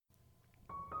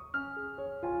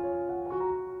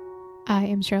I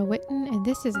am Cheryl Whitten, and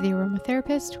this is The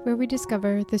Aromatherapist, where we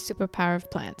discover the superpower of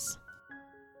plants.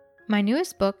 My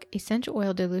newest book, Essential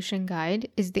Oil Dilution Guide,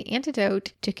 is the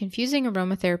antidote to confusing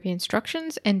aromatherapy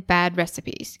instructions and bad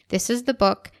recipes. This is the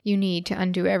book you need to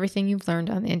undo everything you've learned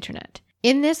on the internet.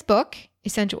 In this book,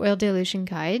 Essential Oil Dilution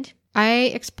Guide,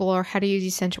 I explore how to use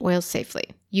essential oils safely.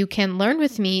 You can learn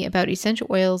with me about essential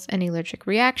oils and allergic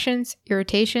reactions,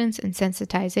 irritations and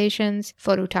sensitizations,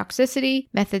 phototoxicity,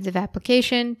 methods of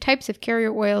application, types of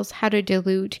carrier oils, how to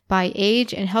dilute by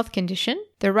age and health condition,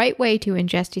 the right way to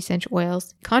ingest essential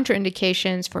oils,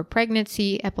 contraindications for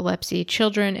pregnancy, epilepsy,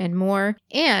 children, and more,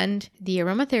 and the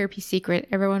aromatherapy secret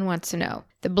everyone wants to know,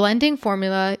 the blending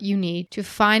formula you need to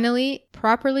finally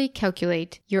properly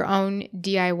calculate your own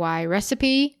DIY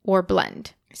recipe or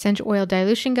blend. Essential Oil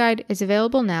Dilution Guide is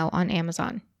available now on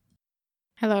Amazon.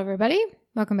 Hello, everybody.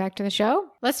 Welcome back to the show.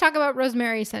 Let's talk about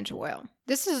rosemary essential oil.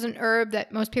 This is an herb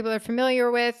that most people are familiar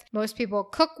with, most people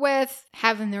cook with,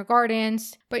 have in their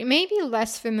gardens, but you may be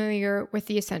less familiar with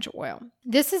the essential oil.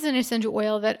 This is an essential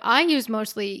oil that I use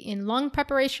mostly in lung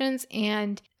preparations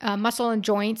and muscle and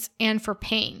joints and for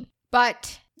pain.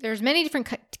 But there's many different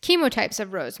chemotypes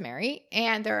of rosemary,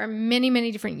 and there are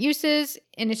many different uses,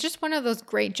 and it's just one of those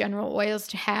great general oils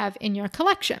to have in your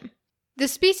collection. The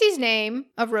species name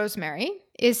of rosemary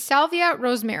is Salvia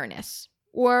rosmarinus,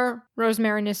 or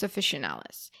Rosmarinus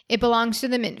officinalis. It belongs to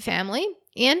the mint family,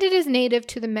 and it is native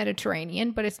to the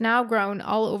Mediterranean, but it's now grown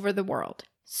all over the world.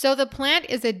 So the plant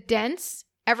is a dense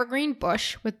evergreen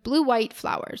bush with blue-white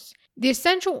flowers. The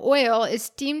essential oil is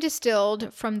steam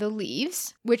distilled from the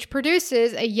leaves, which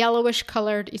produces a yellowish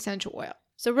colored essential oil.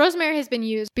 So rosemary has been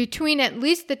used between at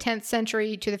least the 10th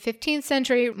century to the 15th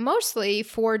century, mostly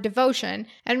for devotion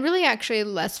and really actually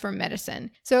less for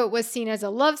medicine. So it was seen as a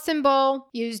love symbol,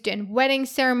 used in wedding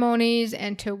ceremonies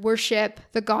and to worship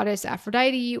the goddess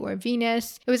Aphrodite or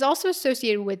Venus. It was also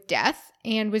associated with death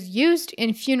and was used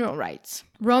in funeral rites.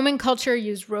 Roman culture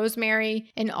used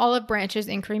rosemary and olive branches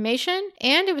in cremation,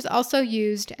 and it was also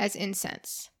used as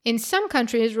incense. In some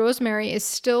countries, rosemary is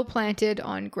still planted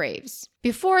on graves.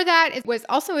 Before that, it was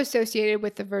also associated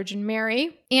with the Virgin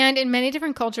Mary, and in many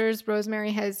different cultures,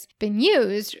 rosemary has been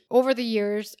used over the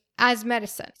years as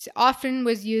medicine. It often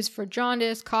was used for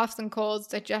jaundice, coughs and colds,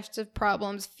 digestive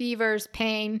problems, fevers,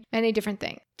 pain, many different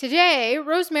things. Today,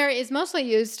 rosemary is mostly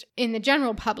used in the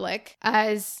general public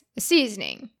as a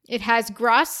seasoning. It has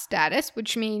Gras status,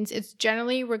 which means it's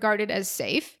generally regarded as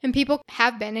safe, and people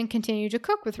have been and continue to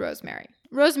cook with rosemary.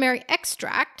 Rosemary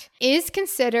extract is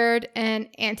considered an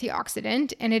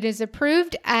antioxidant, and it is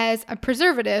approved as a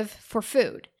preservative for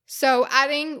food. So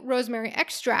adding rosemary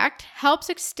extract helps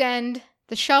extend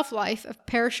the shelf life of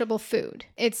perishable food.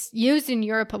 It's used in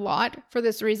Europe a lot for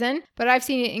this reason, but I've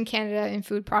seen it in Canada in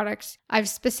food products. I've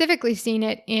specifically seen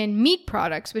it in meat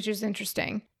products, which is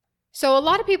interesting. So a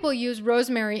lot of people use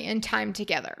rosemary and thyme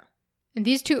together. And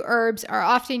these two herbs are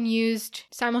often used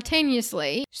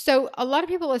simultaneously. So a lot of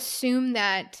people assume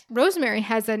that rosemary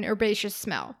has an herbaceous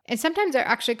smell. And sometimes they're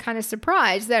actually kind of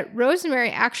surprised that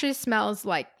rosemary actually smells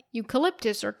like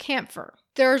eucalyptus or camphor.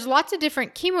 There's lots of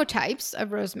different chemotypes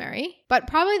of rosemary, but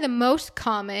probably the most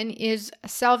common is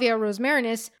Salvia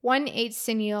rosmarinus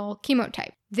 1,8-cineal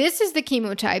chemotype. This is the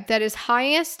chemotype that is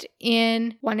highest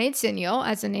in 1,8-cineal,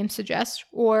 as the name suggests,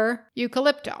 or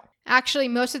eucalypto. Actually,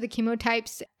 most of the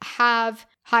chemotypes have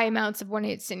high amounts of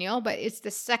 1,8-cineal, but it's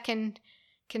the second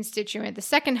constituent. The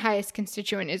second highest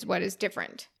constituent is what is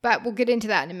different, but we'll get into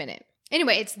that in a minute.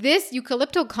 Anyway, it's this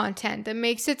eucalyptal content that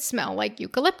makes it smell like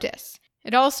eucalyptus.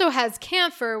 It also has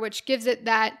camphor, which gives it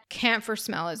that camphor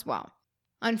smell as well.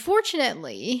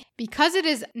 Unfortunately, because it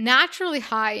is naturally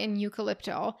high in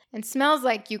eucalyptal and smells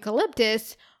like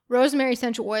eucalyptus, rosemary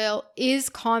essential oil is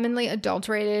commonly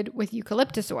adulterated with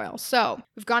eucalyptus oil. So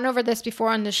we've gone over this before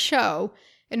on the show.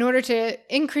 In order to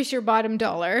increase your bottom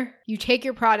dollar, you take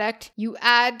your product, you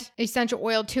add essential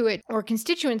oil to it or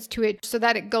constituents to it so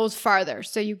that it goes farther.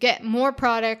 So you get more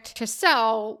product to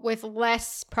sell with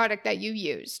less product that you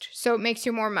used. So it makes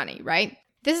you more money, right?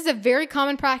 This is a very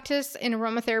common practice in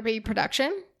aromatherapy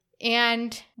production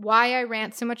and why I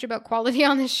rant so much about quality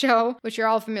on this show, which you're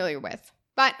all familiar with.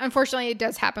 But unfortunately, it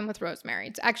does happen with rosemary.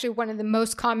 It's actually one of the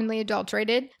most commonly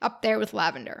adulterated, up there with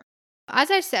lavender. As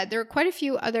I said, there are quite a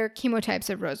few other chemotypes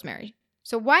of rosemary.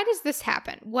 So why does this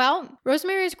happen? Well,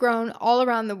 rosemary is grown all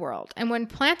around the world. And when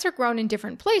plants are grown in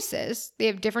different places, they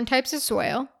have different types of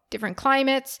soil, different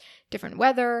climates, different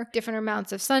weather, different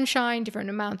amounts of sunshine, different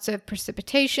amounts of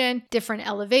precipitation, different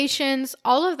elevations.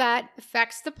 All of that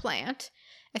affects the plant,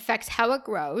 affects how it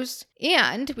grows.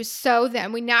 And so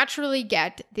then we naturally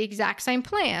get the exact same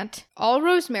plant, all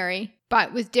rosemary,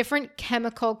 but with different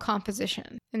chemical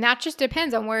composition. And that just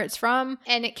depends on where it's from,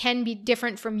 and it can be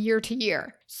different from year to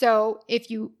year. So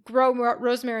if you grow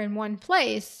rosemary in one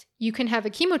place, you can have a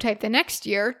chemotype the next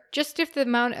year, just if the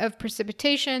amount of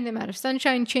precipitation, the amount of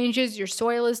sunshine changes, your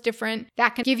soil is different,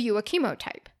 that can give you a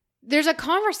chemotype. There's a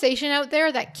conversation out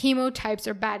there that chemotypes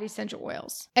are bad essential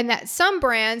oils, and that some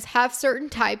brands have certain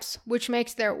types which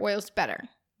makes their oils better.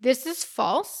 This is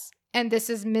false. And this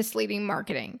is misleading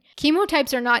marketing.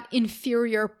 Chemotypes are not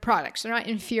inferior products. They're not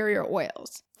inferior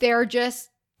oils. They're just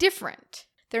different.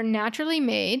 They're naturally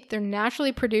made. They're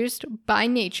naturally produced by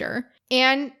nature.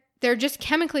 And they're just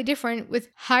chemically different with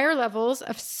higher levels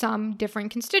of some different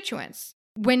constituents.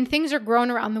 When things are grown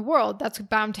around the world, that's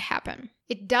bound to happen.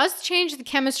 It does change the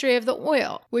chemistry of the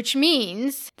oil, which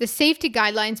means the safety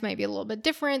guidelines might be a little bit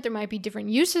different. There might be different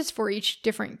uses for each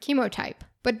different chemotype.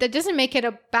 But that doesn't make it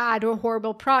a bad or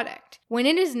horrible product. When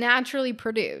it is naturally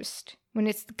produced, when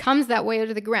it comes that way out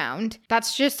of the ground,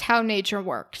 that's just how nature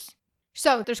works.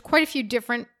 So there's quite a few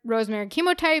different rosemary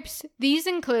chemotypes. These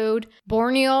include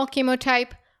bourneal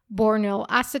chemotype, bourneal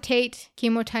acetate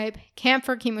chemotype,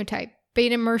 camphor chemotype,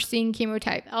 beta-myrcene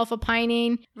chemotype,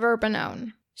 alpha-pinene,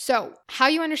 verbenone. So how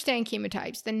you understand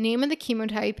chemotypes, the name of the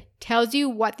chemotype tells you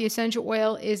what the essential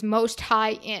oil is most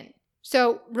high in.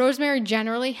 So rosemary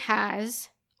generally has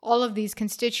all of these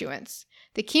constituents.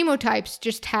 The chemotypes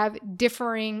just have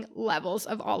differing levels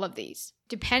of all of these.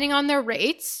 Depending on their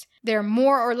rates, they're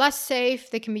more or less safe.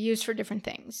 They can be used for different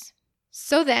things.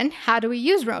 So then, how do we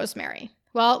use rosemary?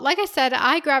 Well, like I said,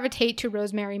 I gravitate to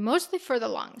rosemary mostly for the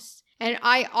lungs. And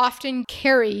I often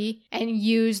carry and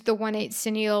use the 1/8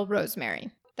 cineal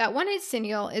rosemary. That 1/8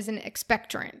 cineal is an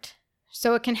expectorant.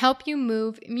 So it can help you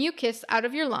move mucus out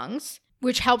of your lungs,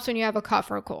 which helps when you have a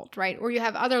cough or a cold, right? Or you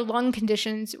have other lung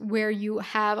conditions where you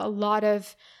have a lot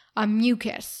of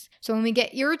mucus. So when we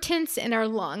get irritants in our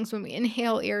lungs, when we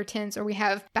inhale irritants, or we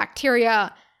have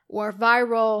bacteria or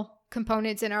viral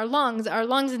components in our lungs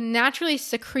naturally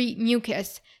secrete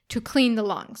mucus to clean the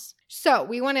lungs. So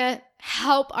we want to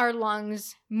help our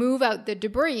lungs move out the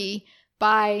debris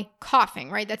by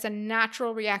coughing, right? That's a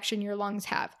natural reaction your lungs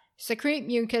have. Secrete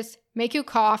mucus, make you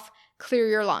cough, clear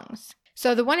your lungs.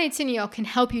 So the 1/8 cineal can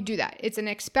help you do that. It's an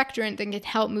expectorant that can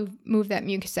help move that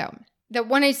mucus out. The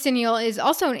 1/8 cineal is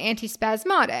also an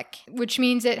antispasmodic, which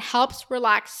means it helps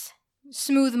relax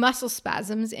smooth muscle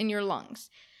spasms in your lungs.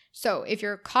 So if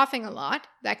you're coughing a lot,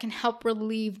 that can help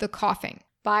relieve the coughing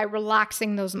by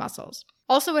relaxing those muscles.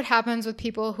 Also, what happens with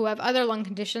people who have other lung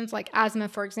conditions like asthma,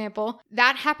 for example,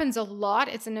 that happens a lot.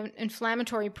 It's an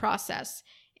inflammatory process.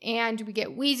 And we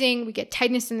get wheezing, we get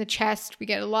tightness in the chest, we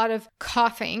get a lot of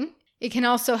coughing. It can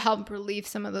also help relieve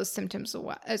some of those symptoms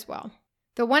as well.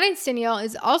 The 1/8 cineal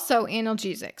is also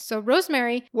analgesic. So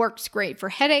rosemary works great for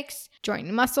headaches, joint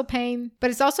and muscle pain, but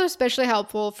it's also especially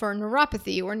helpful for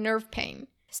neuropathy or nerve pain.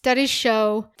 Studies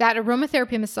show that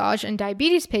aromatherapy massage in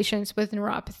diabetes patients with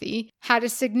neuropathy had a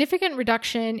significant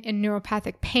reduction in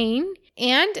neuropathic pain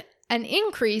and an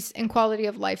increase in quality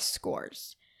of life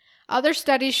scores. Other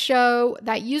studies show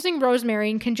that using rosemary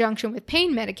in conjunction with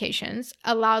pain medications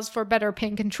allows for better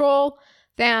pain control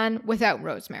than without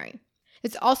rosemary.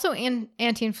 It's also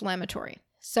anti-inflammatory.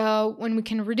 So when we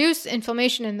can reduce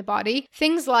inflammation in the body,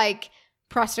 things like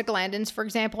prostaglandins, for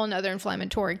example, and other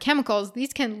inflammatory chemicals,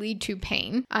 these can lead to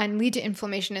pain and lead to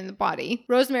inflammation in the body.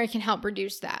 Rosemary can help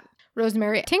reduce that.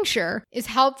 Rosemary tincture is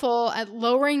helpful at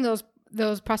lowering those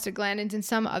prostaglandins and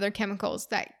some other chemicals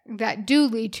that do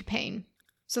lead to pain.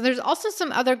 So there's also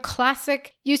some other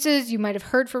classic uses you might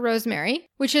have heard for rosemary,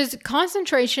 which is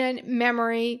concentration,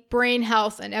 memory, brain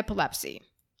health, and epilepsy.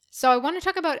 So I want to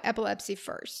talk about epilepsy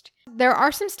first. There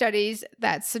are some studies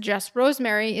that suggest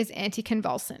rosemary is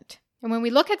anticonvulsant. And when we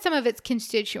look at some of its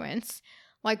constituents,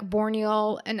 like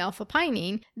bourneal and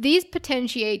alpha-pinene, these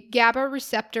potentiate GABA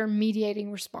receptor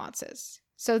mediating responses.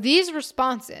 So these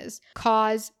responses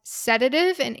cause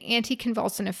sedative and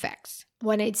anticonvulsant effects.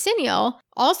 1/8 cineal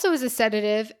also is a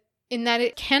sedative in that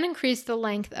it can increase the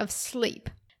length of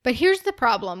sleep. But here's the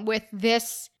problem with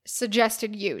this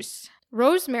suggested use.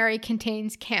 Rosemary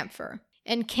contains camphor,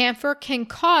 and camphor can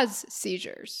cause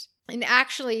seizures. And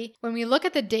actually, when we look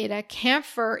at the data,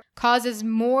 camphor causes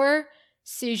more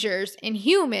seizures in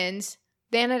humans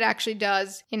than it actually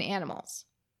does in animals.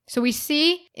 So we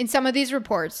see in some of these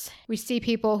reports, we see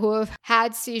people who have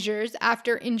had seizures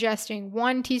after ingesting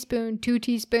 1 teaspoon, 2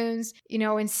 teaspoons,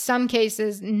 in some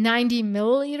cases 90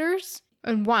 milliliters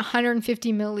and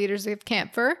 150 milliliters of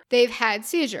camphor. They've had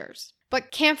seizures.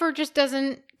 But camphor just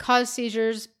doesn't cause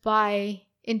seizures by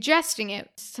ingesting it.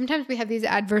 Sometimes we have these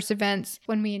adverse events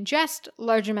when we ingest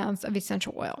large amounts of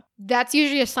essential oil. That's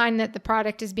usually a sign that the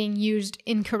product is being used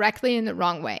incorrectly in the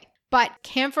wrong way. But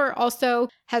camphor also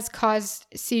has caused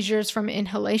seizures from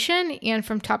inhalation and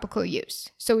from topical use.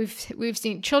 So we've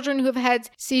seen children who have had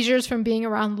seizures from being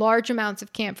around large amounts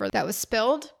of camphor that was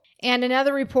spilled. And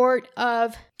another report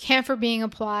of camphor being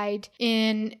applied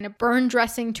in a burn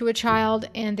dressing to a child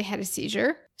and they had a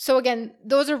seizure. So again,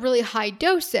 those are really high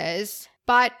doses,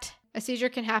 but a seizure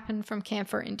can happen from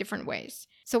camphor in different ways.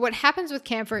 So what happens with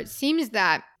camphor, it seems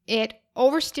that it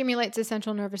overstimulates the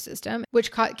central nervous system,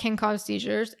 which can cause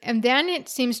seizures. And then it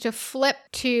seems to flip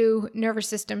to nervous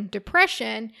system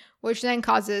depression, which then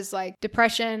causes like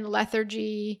depression,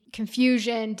 lethargy,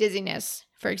 confusion, dizziness,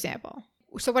 for example.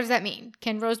 So what does that mean?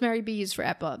 Can rosemary be used for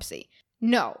epilepsy?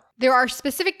 No. There are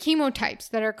specific chemotypes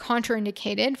that are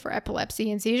contraindicated for epilepsy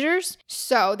and seizures.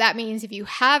 So that means if you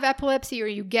have epilepsy or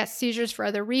you get seizures for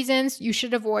other reasons, you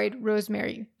should avoid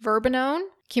rosemary verbenone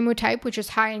chemotype, which is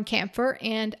high in camphor,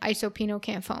 and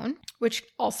isopenocanphone, which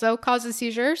also causes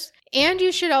seizures. And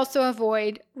you should also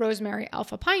avoid rosemary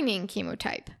alpha-pinene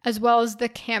chemotype, as well as the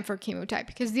camphor chemotype,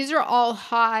 because these are all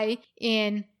high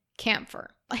in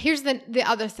camphor. Here's the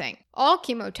other thing. All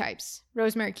chemotypes,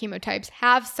 rosemary chemotypes,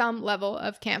 have some level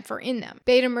of camphor in them.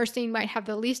 Beta-myrcene might have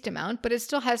the least amount, but it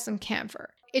still has some camphor.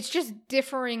 It's just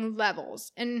differing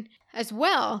levels. And as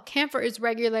well, camphor is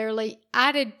regularly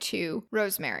added to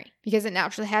rosemary because it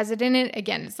naturally has it in it.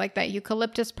 Again, it's like that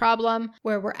eucalyptus problem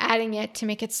where we're adding it to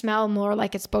make it smell more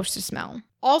like it's supposed to smell.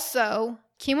 Also,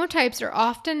 chemotypes are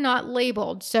often not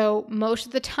labeled, so most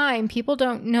of the time people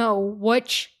don't know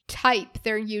which type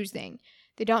they're using.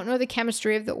 They don't know the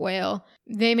chemistry of the oil.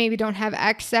 They maybe don't have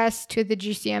access to the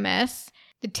GCMS,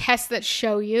 the tests that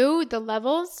show you the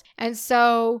levels. And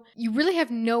so you really have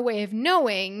no way of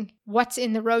knowing what's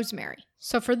in the rosemary.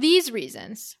 So for these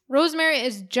reasons, rosemary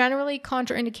is generally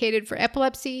contraindicated for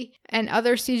epilepsy and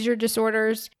other seizure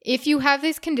disorders. If you have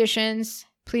these conditions,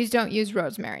 please don't use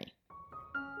rosemary.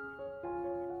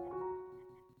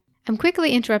 I'm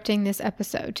quickly interrupting this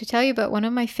episode to tell you about one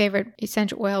of my favorite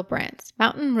essential oil brands,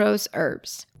 Mountain Rose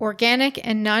Herbs, organic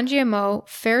and non-GMO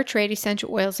fair trade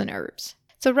essential oils and herbs.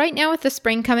 So right now with the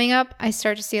spring coming up, I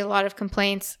start to see a lot of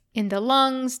complaints in the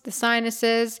lungs, the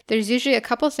sinuses. There's usually a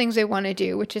couple things they want to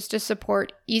do, which is to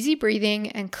support easy breathing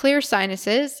and clear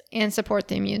sinuses and support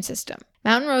the immune system.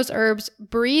 Mountain Rose Herbs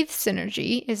Breathe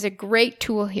Synergy is a great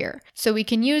tool here. So we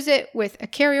can use it with a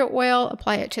carrier oil,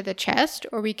 apply it to the chest,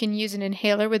 or we can use an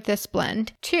inhaler with this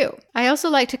blend too. I also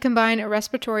like to combine a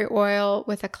respiratory oil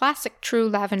with a classic true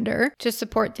lavender to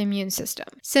support the immune system.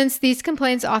 Since these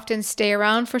complaints often stay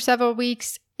around for several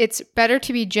weeks, it's better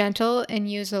to be gentle and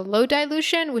use a low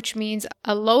dilution, which means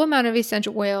a low amount of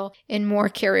essential oil and more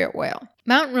carrier oil.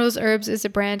 Mountain Rose Herbs is a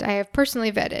brand I have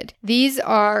personally vetted. These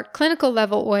are clinical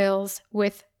level oils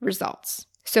with results.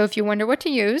 So if you wonder what to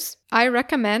use, I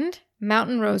recommend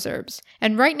Mountain Rose Herbs.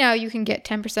 And right now you can get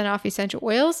 10% off essential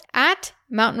oils at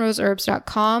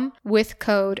mountainroseherbs.com with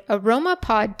code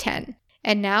AromaPod10.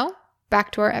 And now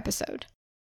back to our episode.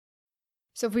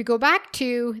 So if we go back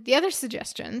to the other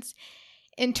suggestions,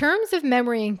 in terms of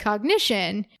memory and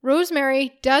cognition,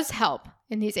 rosemary does help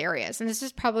in these areas, and this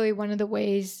is probably one of the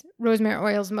ways rosemary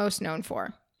oil is most known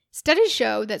for. Studies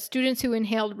show that students who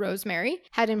inhaled rosemary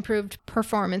had improved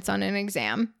performance on an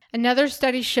exam. Another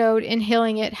study showed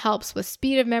inhaling it helps with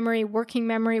speed of memory, working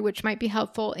memory, which might be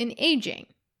helpful in aging.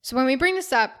 So when we bring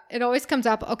this up, it always comes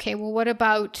up, okay, well, what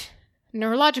about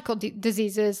neurological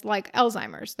diseases like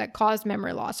Alzheimer's that cause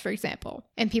memory loss, for example?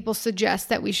 And people suggest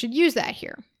that we should use that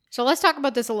here. So let's talk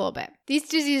about this a little bit. These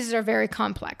diseases are very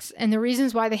complex, and the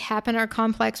reasons why they happen are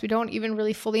complex. We don't even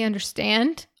really fully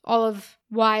understand all of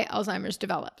why Alzheimer's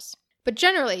develops. But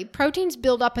generally, proteins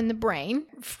build up in the brain,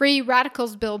 free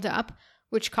radicals build up,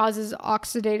 which causes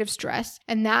oxidative stress,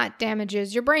 and that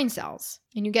damages your brain cells.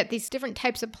 And you get these different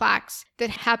types of plaques that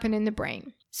happen in the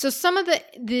brain. So some of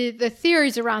the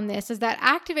theories around this is that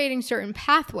activating certain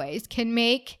pathways can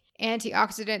make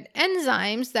antioxidant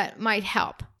enzymes that might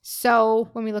help. So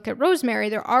when we look at rosemary,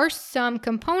 there are some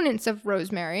components of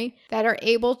rosemary that are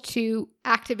able to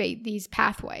activate these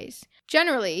pathways.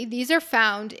 Generally, these are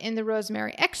found in the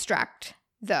rosemary extract,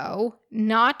 though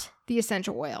not the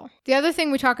essential oil. The other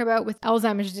thing we talk about with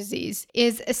Alzheimer's disease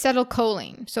is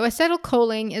acetylcholine. So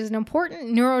acetylcholine is an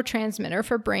important neurotransmitter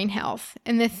for brain health.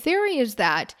 And the theory is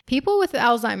that people with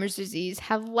Alzheimer's disease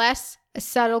have less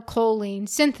acetylcholine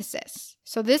synthesis.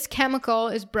 So this chemical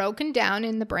is broken down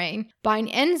in the brain by an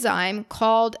enzyme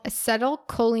called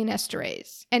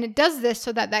acetylcholinesterase. And it does this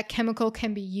so that chemical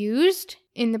can be used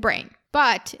in the brain.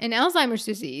 But in Alzheimer's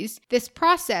disease, this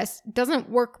process doesn't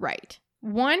work right.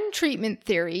 One treatment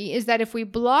theory is that if we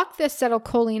block the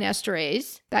acetylcholine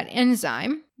esterase, that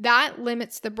enzyme, that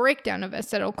limits the breakdown of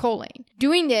acetylcholine.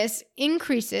 Doing this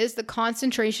increases the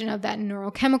concentration of that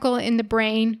neurochemical in the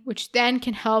brain, which then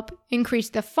can help increase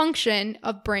the function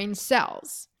of brain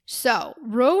cells. So,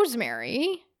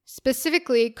 rosemary,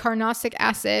 specifically carnosic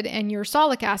acid and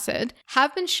ursolic acid,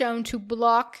 have been shown to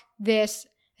block this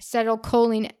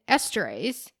acetylcholine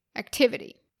esterase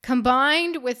activity.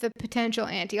 Combined with the potential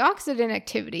antioxidant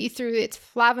activity through its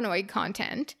flavonoid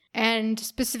content, and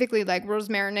specifically like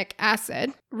rosmarinic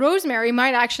acid, rosemary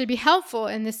might actually be helpful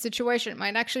in this situation. It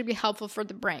might actually be helpful for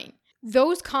the brain.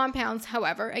 Those compounds,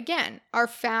 however, again, are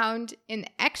found in the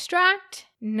extract,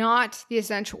 not the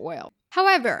essential oil.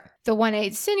 However, the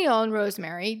 1,8-cineol in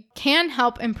rosemary can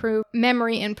help improve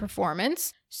memory and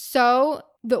performance, so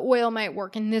the oil might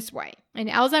work in this way. In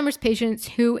Alzheimer's patients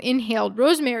who inhaled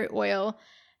rosemary oil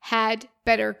had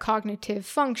better cognitive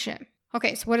function.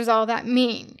 Okay, so what does all that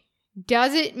mean?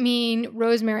 Does it mean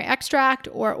rosemary extract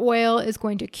or oil is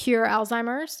going to cure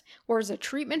Alzheimer's or is a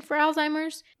treatment for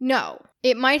Alzheimer's? No,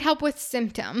 it might help with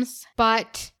symptoms,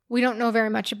 but we don't know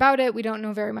very much about it. We don't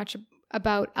know very much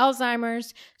about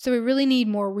Alzheimer's. So we really need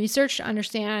more research to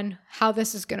understand how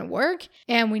this is going to work.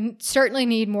 And we certainly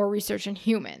need more research in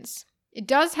humans. It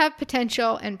does have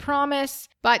potential and promise,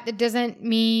 but that doesn't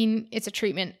mean it's a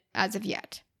treatment as of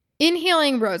yet.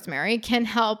 Inhaling rosemary can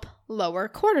help lower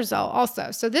cortisol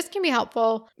also. So this can be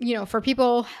helpful, for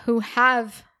people who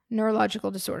have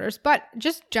neurological disorders, but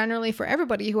just generally for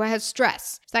everybody who has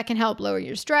stress. So that can help lower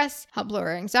your stress, help lower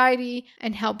anxiety,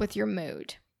 and help with your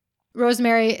mood.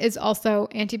 Rosemary is also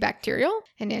antibacterial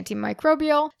and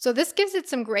antimicrobial. So this gives it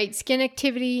some great skin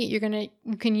activity. You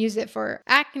can use it for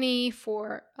acne,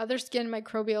 for other skin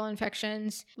microbial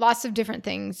infections, lots of different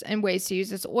things and ways to use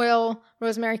this oil.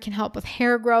 Rosemary can help with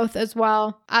hair growth as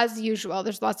well. As usual,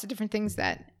 there's lots of different things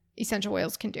that essential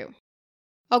oils can do.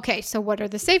 Okay, so what are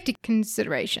the safety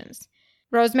considerations?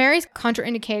 Rosemary is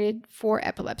contraindicated for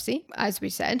epilepsy, as we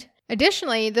said.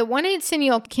 Additionally, the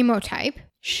 1,8-cineol chemotype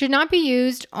should not be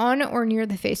used on or near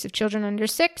the face of children under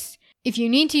 6. If you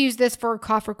need to use this for a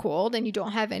cough or cold and you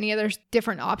don't have any other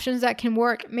different options that can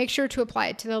work, make sure to apply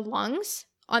it to the lungs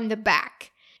on the back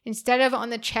instead of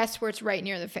on the chest where it's right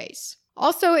near the face.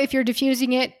 Also, if you're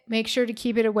diffusing it, make sure to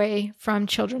keep it away from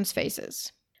children's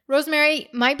faces. Rosemary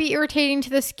might be irritating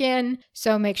to the skin,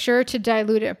 so make sure to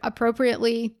dilute it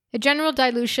appropriately. A general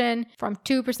dilution from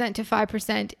 2% to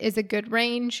 5% is a good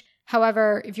range.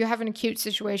 However, if you have an acute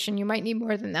situation, you might need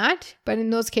more than that. But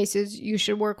in those cases, you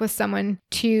should work with someone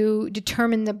to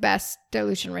determine the best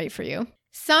dilution rate for you.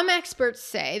 Some experts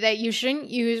say that you shouldn't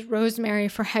use rosemary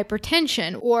for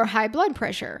hypertension or high blood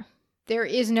pressure. There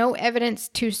is no evidence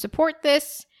to support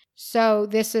this, so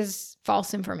this is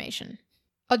false information.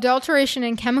 Adulteration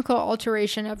and chemical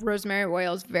alteration of rosemary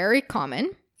oil is very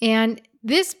common, and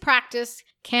this practice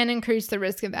can increase the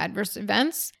risk of adverse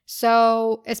events.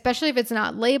 So, especially if it's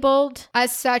not labeled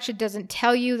as such, it doesn't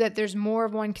tell you that there's more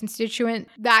of one constituent,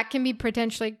 that can be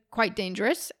potentially quite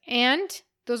dangerous. And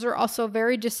those are also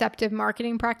very deceptive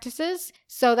marketing practices.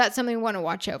 So that's something we want to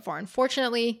watch out for.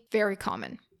 Unfortunately, very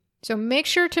common. So make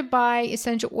sure to buy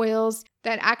essential oils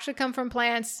that actually come from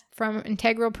plants, from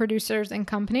integral producers and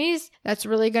companies. That's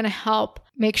really going to help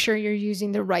make sure you're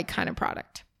using the right kind of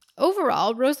product.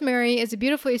 Overall, rosemary is a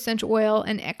beautiful essential oil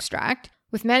and extract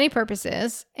with many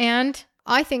purposes, and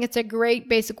I think it's a great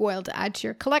basic oil to add to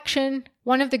your collection.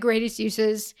 One of the greatest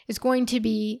uses is going to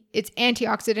be its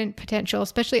antioxidant potential,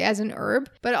 especially as an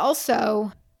herb, but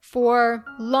also for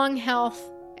lung health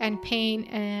and pain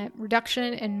and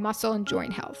reduction and muscle and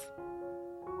joint health.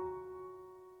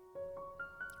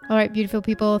 All right, beautiful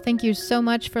people, thank you so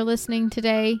much for listening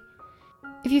today.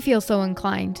 If you feel so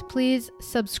inclined, please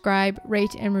subscribe,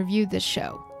 rate, and review this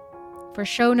show. For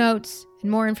show notes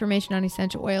and more information on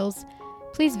essential oils,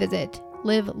 please visit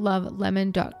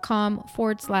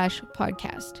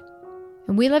livelovelemon.com/podcast.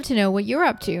 And we love to know what you're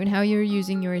up to and how you're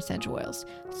using your essential oils.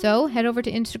 So head over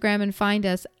to Instagram and find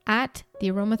us at the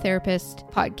Aromatherapist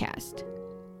Podcast.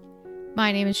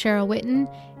 My name is Cheryl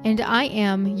Whitten, and I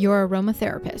am your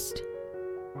aromatherapist.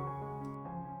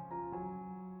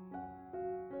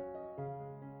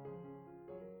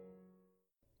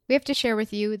 We have to share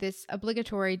with you this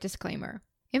obligatory disclaimer.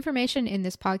 Information in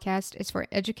this podcast is for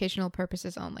educational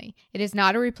purposes only. It is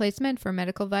not a replacement for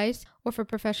medical advice or for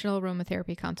professional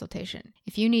aromatherapy consultation.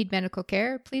 If you need medical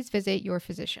care, please visit your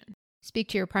physician. Speak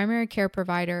to your primary care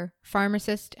provider,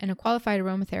 pharmacist, and a qualified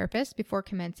aromatherapist before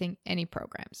commencing any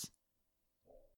programs.